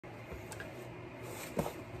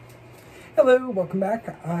Hello, welcome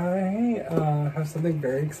back. I have something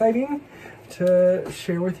very exciting to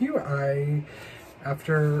share with you.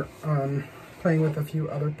 After playing with a few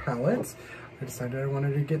other palettes, I decided I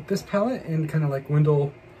wanted to get this palette and kind of like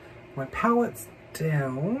dwindle my palettes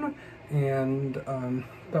down, and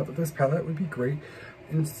thought that this palette would be great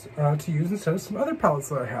to use instead of some other palettes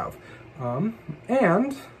that I have.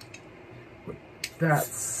 And with that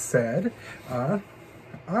said,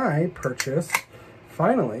 I purchased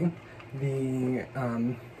finally the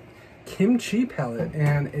kimchi palette,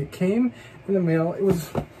 and it came in the mail. It was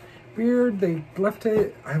weird. They left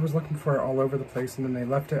it, I was looking for it all over the place, and then they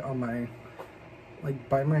left it on my, like,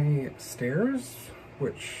 by my stairs,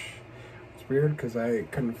 which was weird because I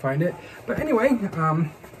couldn't find it. But anyway,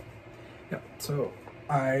 yeah, so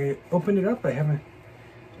I opened it up. I haven't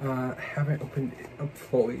opened it up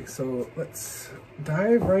fully, so let's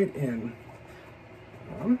dive right in.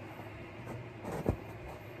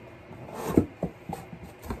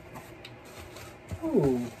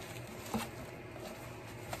 Ooh.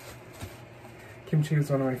 Kimchi is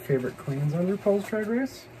one of my favorite queens on RuPaul's Drag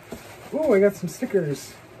Race. Ooh, I got some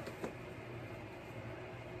stickers.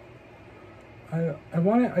 I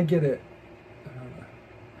want it, I get it.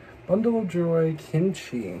 Bundle of Joy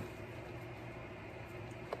Kimchi.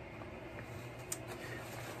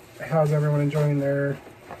 How's everyone enjoying their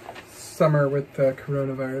summer with the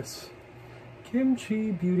coronavirus?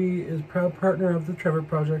 Kimchi Beauty is proud partner of the Trevor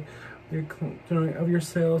Project. Of your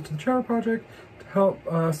sales to the Trevor Project to help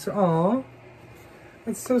us. Aw,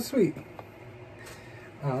 that's so sweet.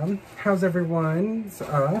 How's everyone's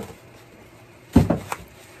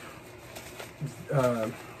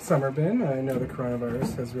summer been? I know the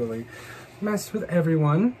coronavirus has really messed with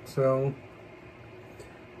everyone, so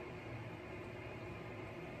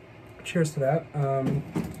cheers to that.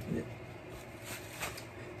 It's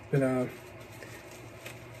been a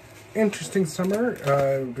interesting summer.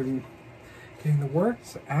 I've been getting the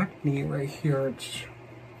worst acne right here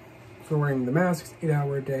for wearing the masks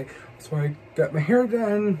 8-hour a day. So I got my hair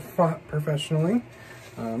done professionally.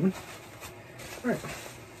 All right.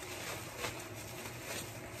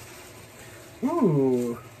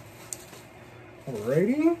 Ooh.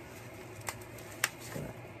 Alrighty. Just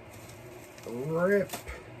gonna rip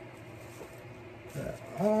that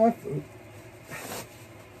off. Ooh.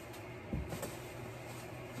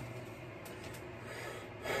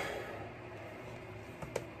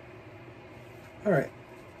 All right.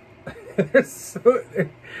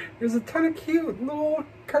 There's a ton of cute little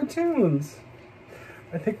cartoons.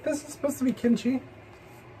 I think this is supposed to be kimchi.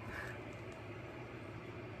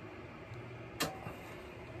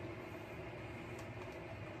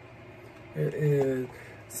 It is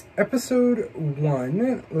episode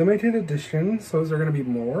 1, limited edition. So is there going to be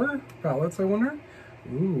more palettes, I wonder?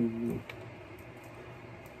 Ooh.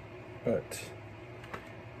 But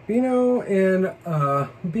Bean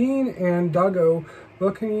and Doggo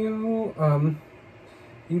welcome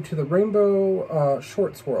you to the Rainbow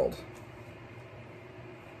Shorts world.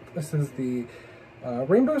 This is the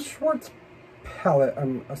Rainbow Shorts palette,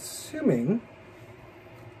 I'm assuming.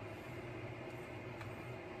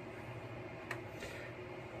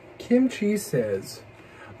 Kimchi says,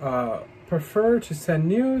 prefer to send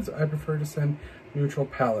nudes, I prefer to send neutral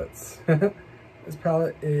palettes. This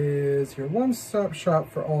palette is your one-stop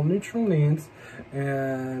shop for all neutral needs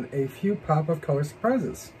and a few pop of color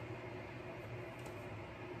surprises.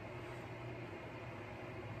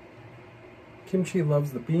 Kimchi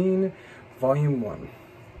Loves the Bean, Volume 1.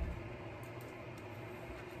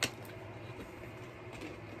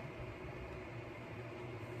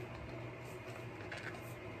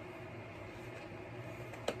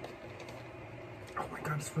 Oh my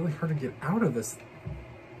god, it's really hard to get out of this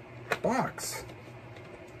box.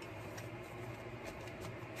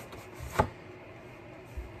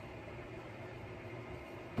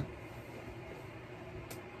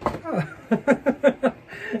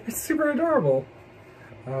 It's super adorable.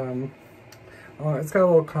 It's got a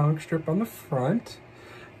little comic strip on the front.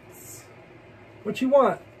 It's what you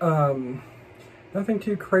want. Nothing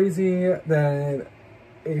too crazy than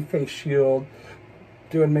a face shield,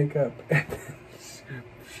 doing makeup.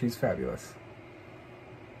 She's fabulous.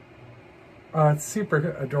 It's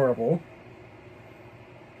super adorable.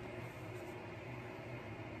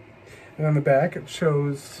 And on the back it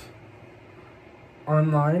shows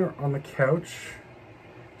online or on the couch.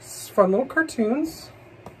 It's fun little cartoons.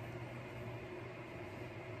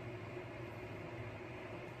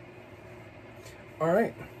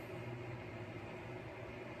 Alright.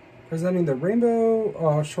 Presenting the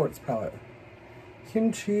Rainbow Shorts palette.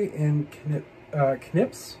 Kimchi and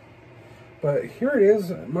Knips. But here it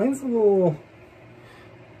is. Mine's a little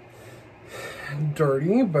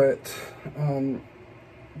dirty, but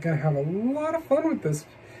gonna have a lot of fun with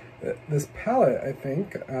this palette, I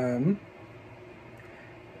think.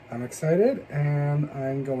 I'm excited, and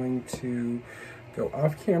I'm going to go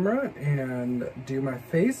off camera and do my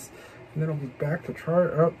face, and then I'll be back to try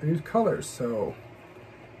out these colors. So,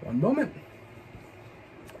 one moment.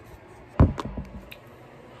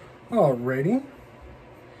 Alrighty.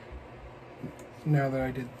 Now that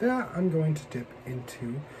I did that, I'm going to dip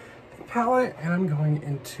into the palette, and I'm going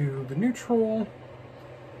into the neutral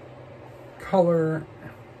color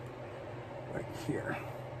right here.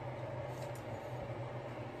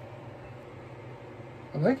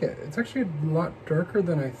 I like it. It's actually a lot darker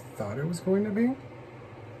than I thought it was going to be.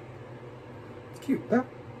 It's cute, though.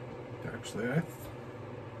 Actually, let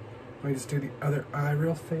me just do the other eye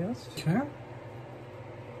real fast. Okay.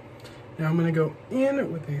 Now I'm going to go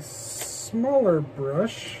in with a smaller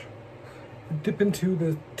brush, dip into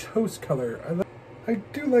the toast color. I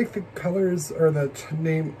do like the colors, or the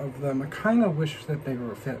name of them. I kind of wish that they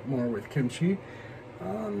were fit more with kimchi.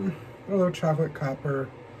 Although chocolate, copper,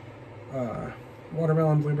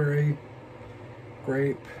 watermelon, blueberry,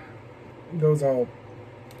 grape, those all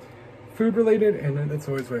food related, and that's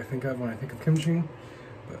always what I think of when I think of kimchi.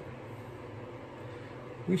 But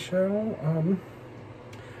we shall,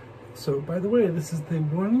 so by the way, this is the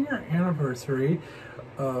 1-year anniversary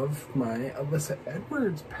of my Alyssa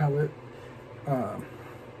Edwards palette that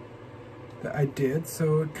I did,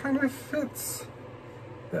 so it kind of fits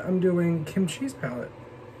that I'm doing kimchi's palette.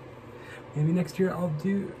 Maybe next year I'll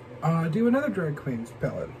do another drag queen's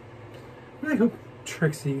palette. I really hope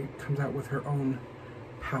Trixie comes out with her own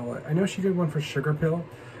palette. I know she did one for Sugar Pill,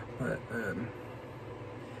 but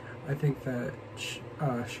I think that she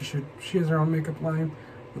has her own makeup line.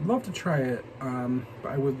 Would love to try it, but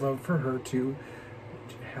I would love for her to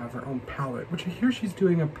have her own palette, which I hear she's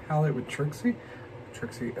doing a palette with Katya.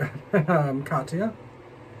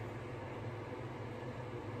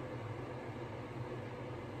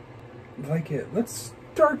 Like it. Let's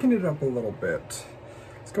darken it up a little bit.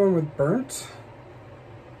 Let's go in with burnt.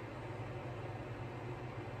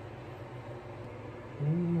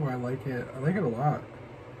 Ooh, I like it. I like it a lot.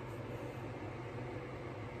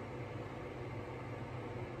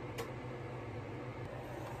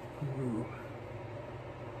 Ooh.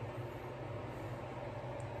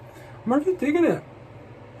 I'm already digging it.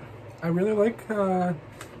 I really like how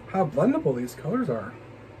blendable these colors are.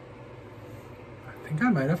 I think I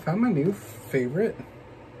might have found my new favorite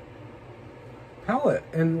palette.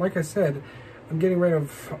 And like I said, I'm getting rid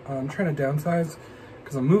of, I'm trying to downsize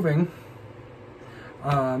because I'm moving.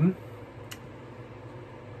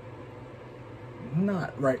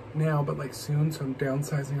 Not right now, but like soon, so I'm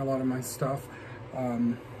downsizing a lot of my stuff.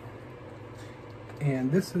 And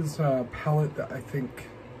this is a palette that I think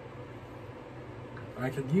I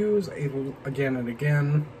could use again and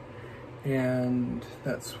again, and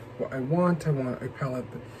that's what I want. I want a palette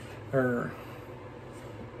that, or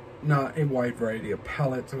not a wide variety of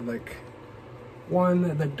palettes, or like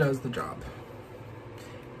one that does the job.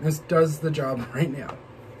 This does the job right now.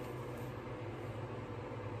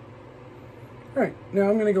 Alright, now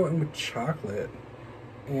I'm going to go in with chocolate,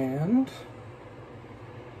 and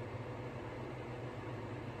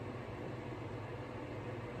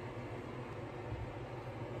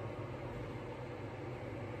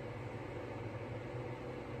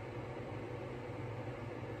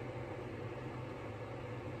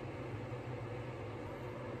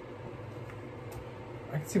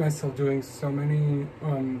I can see myself doing so many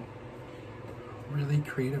really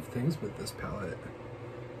creative things with this palette.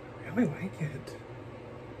 I really like it.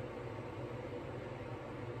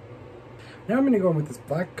 Now I'm going to go in with this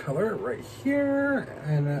black color right here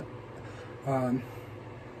and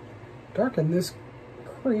darken this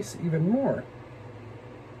crease even more.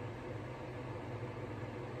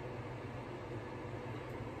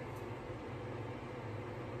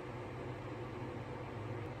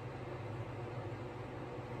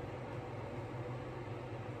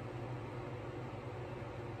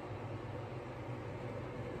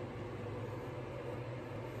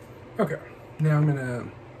 Okay, now I'm gonna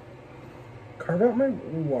carve out my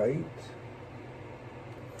white.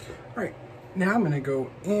 Alright, now I'm gonna go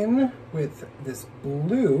in with this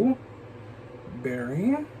blue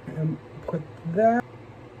berry and put that.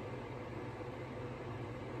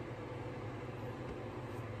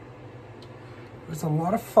 There's a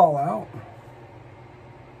lot of fallout.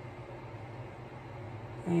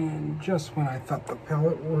 And just when I thought the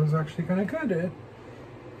palette was actually kind of good,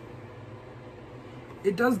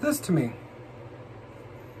 it does this to me.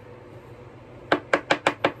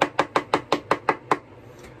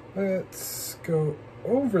 Let's go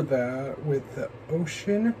over that with the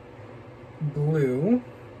ocean blue.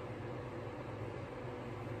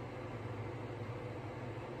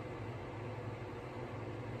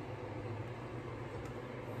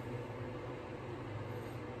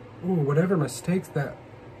 Ooh, whatever mistakes that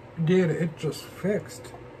did, it just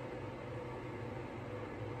fixed.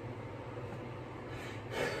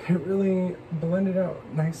 It really blended out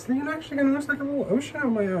nicely and actually kind of looks like a little ocean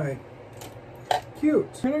on my eye. Cute.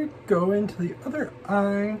 I'm gonna go into the other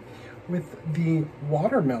eye with the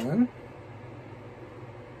watermelon.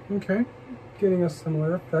 Okay, getting a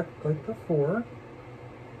similar effect like before.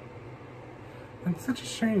 And it's such a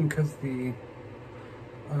shame because the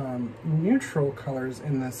neutral colors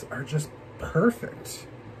in this are just perfect.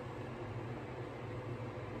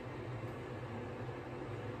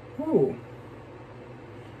 Ooh.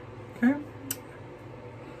 Okay.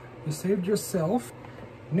 You saved yourself.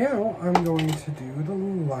 Now I'm going to do the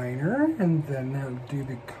liner and then do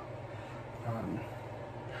the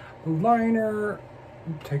liner,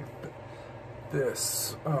 take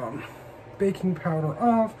this baking powder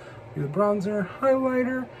off, do the bronzer,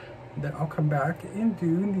 highlighter, then I'll come back and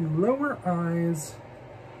do the lower eyes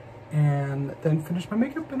and then finish my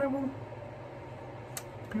makeup and I will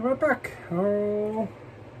be right back. Alrighty.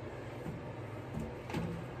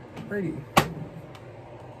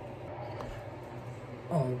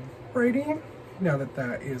 Alrighty, now that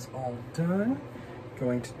that is all done,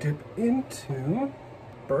 going to dip into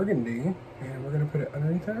burgundy and we're going to put it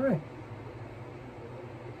underneath that eye.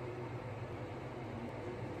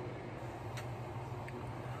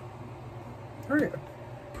 Alright,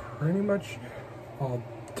 pretty much all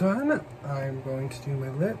done. I'm going to do my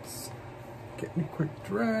lips, get me a quick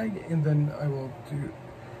drag, and then I will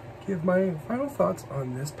give my final thoughts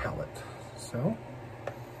on this palette. So,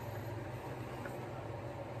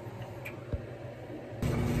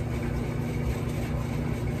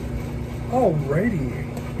 alrighty,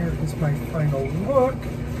 here is my final look.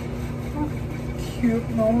 Cute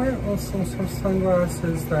moment, also some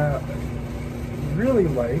sunglasses that I really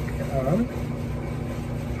like.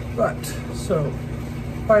 So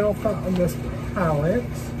final thought on this palette.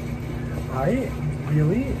 I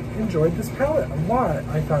really enjoyed this palette a lot.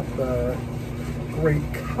 I thought the great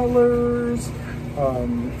colors,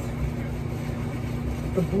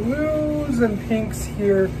 the blues and pinks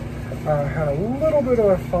here had a little bit of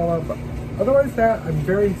a fall off, but otherwise that, I'm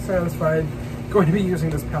very satisfied. Going to be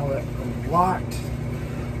using this palette a lot.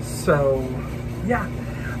 So yeah,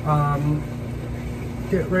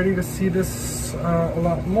 get ready to see this a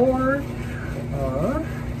lot more.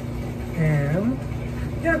 And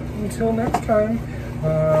yeah, until next time,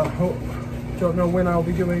 don't know when I'll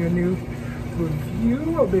be doing a new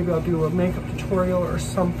review, or maybe I'll do a makeup tutorial or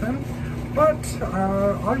something, but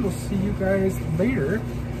I will see you guys later,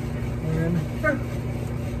 and yeah,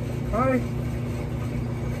 bye.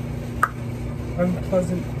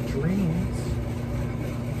 Unpleasant dream.